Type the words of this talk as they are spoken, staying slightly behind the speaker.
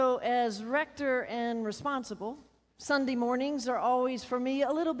as rector and responsible, Sunday mornings are always, for me,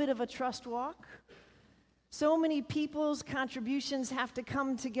 a little bit of a trust walk. So many people's contributions have to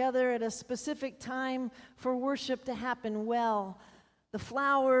come together at a specific time for worship to happen well. The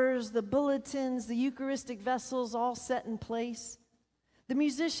flowers, the bulletins, the Eucharistic vessels all set in place. The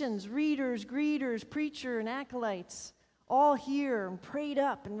musicians, readers, greeters, preacher, and acolytes all here and prayed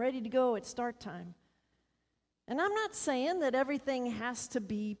up and ready to go at start time. And I'm not saying that everything has to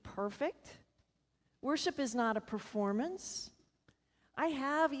be perfect. Worship is not a performance. I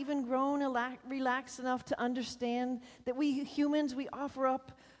have even grown relaxed enough to understand that we humans, we offer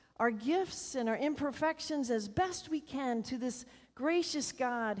up our gifts and our imperfections as best we can to this gracious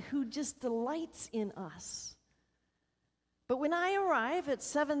God who just delights in us. But when I arrive at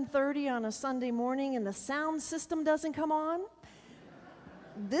 7:30 on a Sunday morning and the sound system doesn't come on,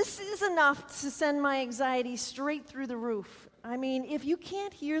 this is enough to send my anxiety straight through the roof. I mean, if you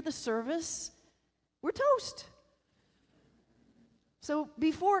can't hear the service, we're toast. So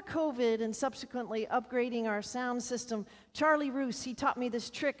before COVID and subsequently upgrading our sound system, Charlie Roos, he taught me this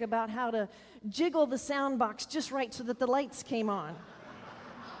trick about how to jiggle the sound box just right so that the lights came on.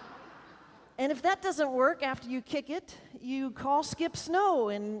 And if that doesn't work after you kick it, you call Skip Snow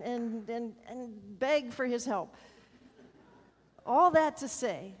and beg for his help. All that to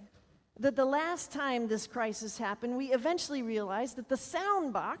say that the last time this crisis happened, we eventually realized that the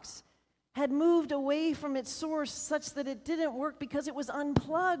sound box had moved away from its source such that it didn't work because it was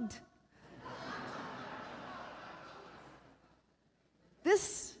unplugged.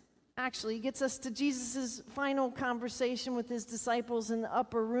 This actually gets us to Jesus' final conversation with his disciples in the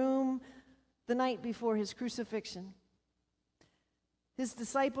upper room the night before his crucifixion. His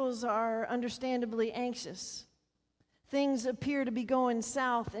disciples are understandably anxious. Things appear to be going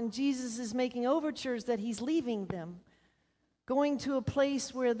south, and Jesus is making overtures that he's leaving them, going to a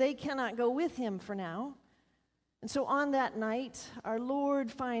place where they cannot go with him for now. And so on that night, our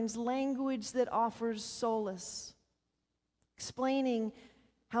Lord finds language that offers solace, explaining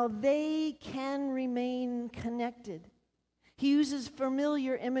how they can remain connected. He uses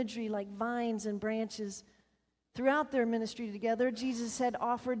familiar imagery like vines and branches. Throughout their ministry together, Jesus had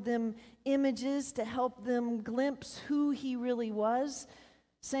offered them images to help them glimpse who he really was,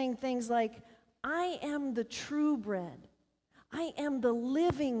 saying things like, I am the true bread. I am the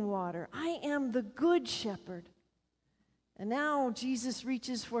living water. I am the good shepherd. And now Jesus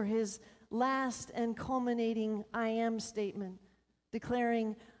reaches for his last and culminating I am statement,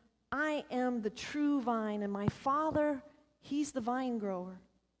 declaring, I am the true vine, and my Father, he's the vine grower.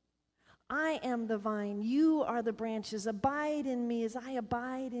 I am the vine, you are the branches. Abide in me as I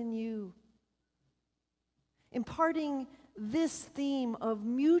abide in you. Imparting this theme of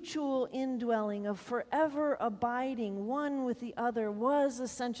mutual indwelling, of forever abiding one with the other, was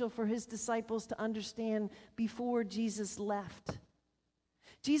essential for his disciples to understand before Jesus left.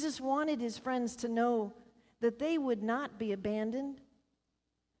 Jesus wanted his friends to know that they would not be abandoned,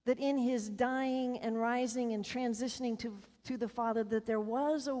 that in his dying and rising and transitioning to the Father, that there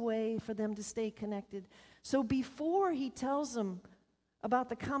was a way for them to stay connected. So before he tells them about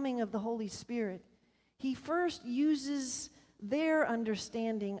the coming of the Holy Spirit, he first uses their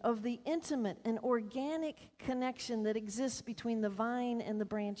understanding of the intimate and organic connection that exists between the vine and the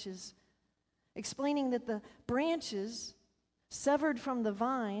branches, explaining that the branches, severed from the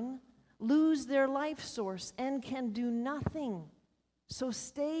vine, lose their life source and can do nothing. So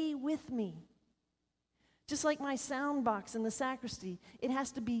stay with me. Just like my sound box in the sacristy, it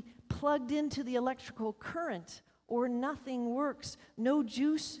has to be plugged into the electrical current or nothing works. No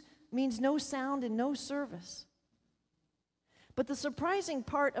juice means no sound and no service. But the surprising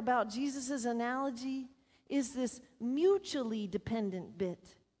part about Jesus' analogy is this mutually dependent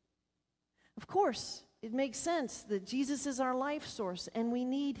bit. Of course, it makes sense that Jesus is our life source and we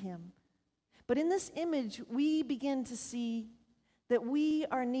need him. But in this image, we begin to see that we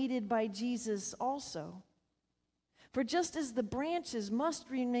are needed by Jesus also. For just as the branches must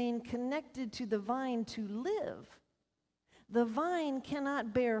remain connected to the vine to live, the vine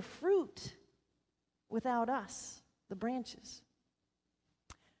cannot bear fruit without us, the branches.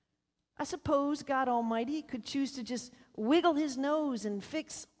 I suppose God Almighty could choose to just wiggle his nose and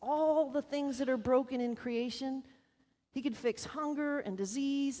fix all the things that are broken in creation. He could fix hunger and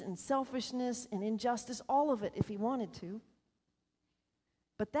disease and selfishness and injustice, all of it if he wanted to.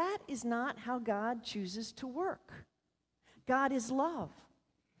 But that is not how God chooses to work. God is love,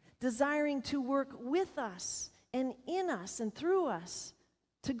 desiring to work with us and in us and through us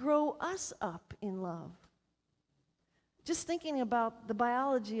to grow us up in love. Just thinking about the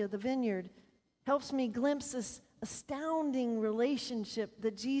biology of the vineyard helps me glimpse this astounding relationship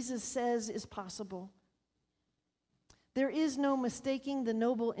that Jesus says is possible. There is no mistaking the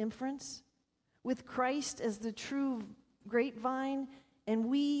noble inference. With Christ as the true grapevine, and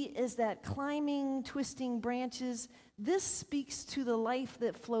we as that climbing, twisting branches, this speaks to the life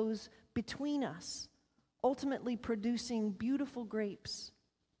that flows between us, ultimately producing beautiful grapes.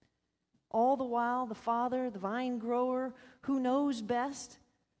 All the while, the Father, the vine grower, who knows best,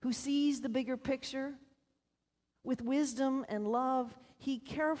 who sees the bigger picture, with wisdom and love, he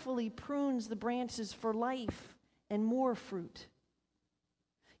carefully prunes the branches for life and more fruit.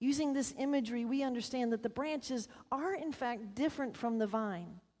 Using this imagery, we understand that the branches are in fact different from the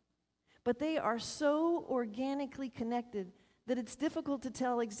vine, but they are so organically connected that it's difficult to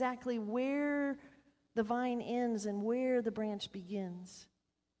tell exactly where the vine ends and where the branch begins.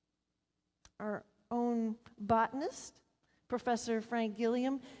 Our own botanist, Professor Frank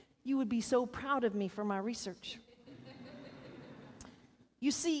Gilliam, you would be so proud of me for my research.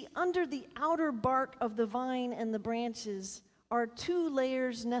 You see, under the outer bark of the vine and the branches are two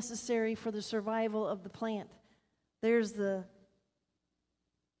layers necessary for the survival of the plant. There's the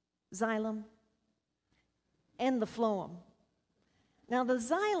xylem and the phloem. Now the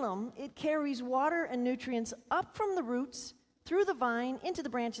xylem, it carries water and nutrients up from the roots, through the vine, into the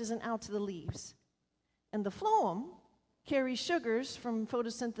branches, and out to the leaves. And the phloem carries sugars from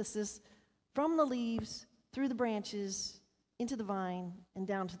photosynthesis from the leaves, through the branches, into the vine, and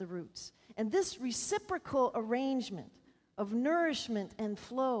down to the roots. And this reciprocal arrangement of nourishment and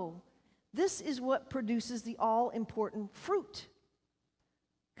flow, this is what produces the all-important fruit.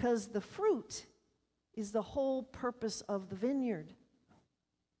 Because the fruit is the whole purpose of the vineyard.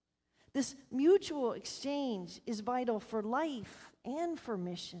 This mutual exchange is vital for life and for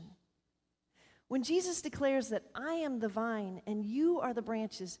mission. When Jesus declares that I am the vine and you are the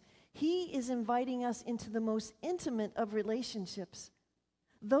branches, he is inviting us into the most intimate of relationships.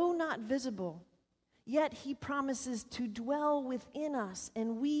 Though not visible, yet he promises to dwell within us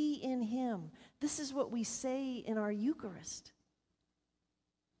and we in him. This is what we say in our Eucharist.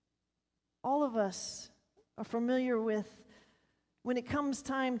 All of us are familiar with when it comes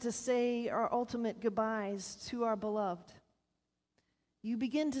time to say our ultimate goodbyes to our beloved. You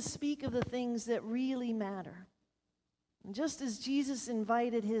begin to speak of the things that really matter. And just as Jesus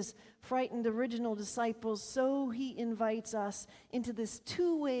invited his frightened original disciples, so he invites us into this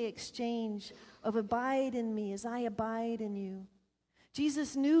two-way exchange of abide in me as I abide in you.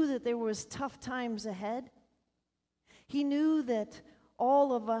 Jesus knew that there was tough times ahead. He knew that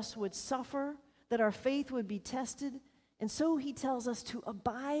all of us would suffer, that our faith would be tested, and so he tells us to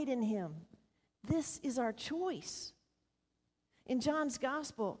abide in him. This is our choice. In John's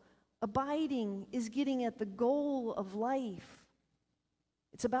gospel, abiding is getting at the goal of life.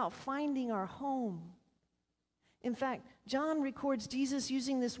 It's about finding our home. In fact, John records Jesus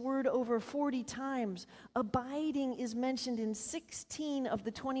using this word over 40 times. Abiding is mentioned in 16 of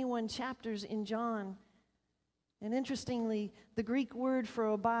the 21 chapters in John. And interestingly, the Greek word for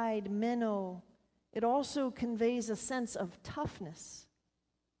abide, meno, it also conveys a sense of toughness.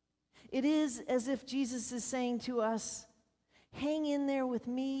 It is as if Jesus is saying to us, hang in there with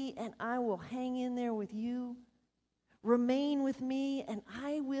me and I will hang in there with you. Remain with me and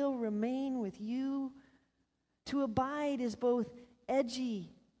I will remain with you. To abide is both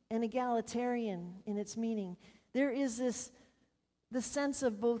edgy and egalitarian in its meaning. There is the sense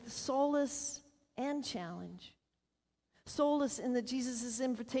of both solace and challenge. Solace in that Jesus'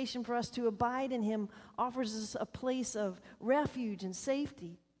 invitation for us to abide in him offers us a place of refuge and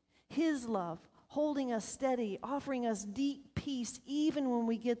safety. His love holding us steady, offering us deep peace even when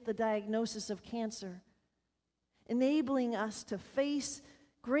we get the diagnosis of cancer, enabling us to face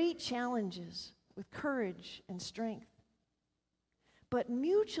great challenges with courage and strength. But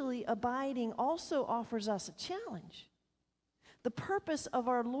mutually abiding also offers us a challenge. The purpose of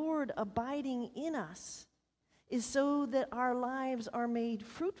our Lord abiding in us is so that our lives are made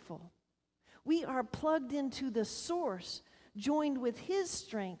fruitful. We are plugged into the source, joined with his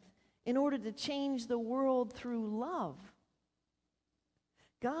strength in order to change the world through love.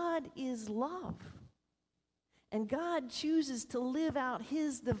 God is love. And God chooses to live out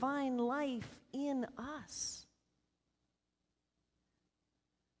his divine life in us.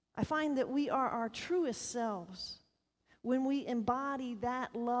 I find that we are our truest selves when we embody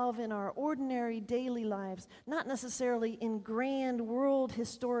that love in our ordinary daily lives, not necessarily in grand world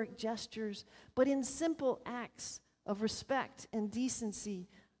historic gestures, but in simple acts of respect and decency,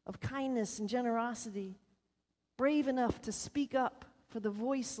 of kindness and generosity, brave enough to speak up for the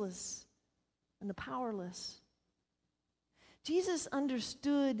voiceless and the powerless. Jesus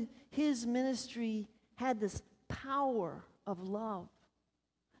understood his ministry had this power of love,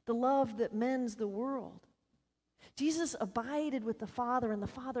 the love that mends the world. Jesus abided with the Father, and the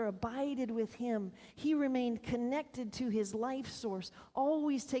Father abided with him. He remained connected to his life source,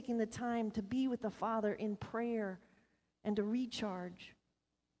 always taking the time to be with the Father in prayer and to recharge.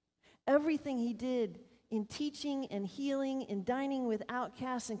 Everything he did in teaching and healing, in dining with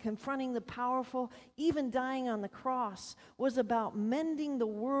outcasts and confronting the powerful, even dying on the cross, was about mending the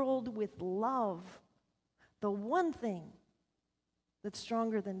world with love, the one thing that's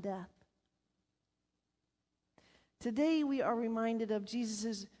stronger than death. Today we are reminded of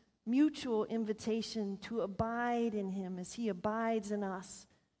Jesus' mutual invitation to abide in him as he abides in us,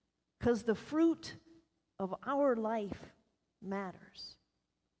 because the fruit of our life matters.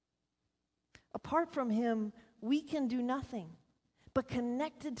 Apart from him, we can do nothing, but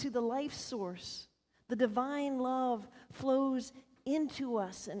connected to the life source, the divine love flows into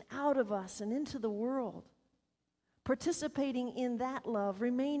us and out of us and into the world. Participating in that love,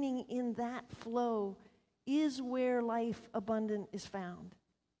 remaining in that flow, is where life abundant is found.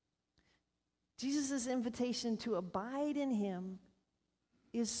 Jesus' invitation to abide in him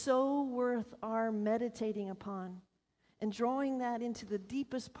is so worth our meditating upon and drawing that into the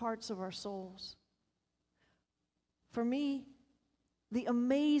deepest parts of our souls. For me, the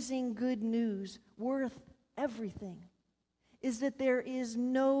amazing good news, worth everything, is that there is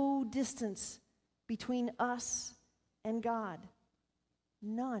no distance between us and God.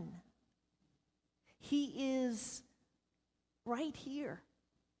 None. He is right here,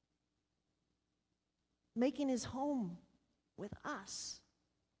 making his home with us.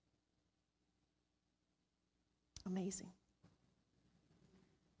 Amazing.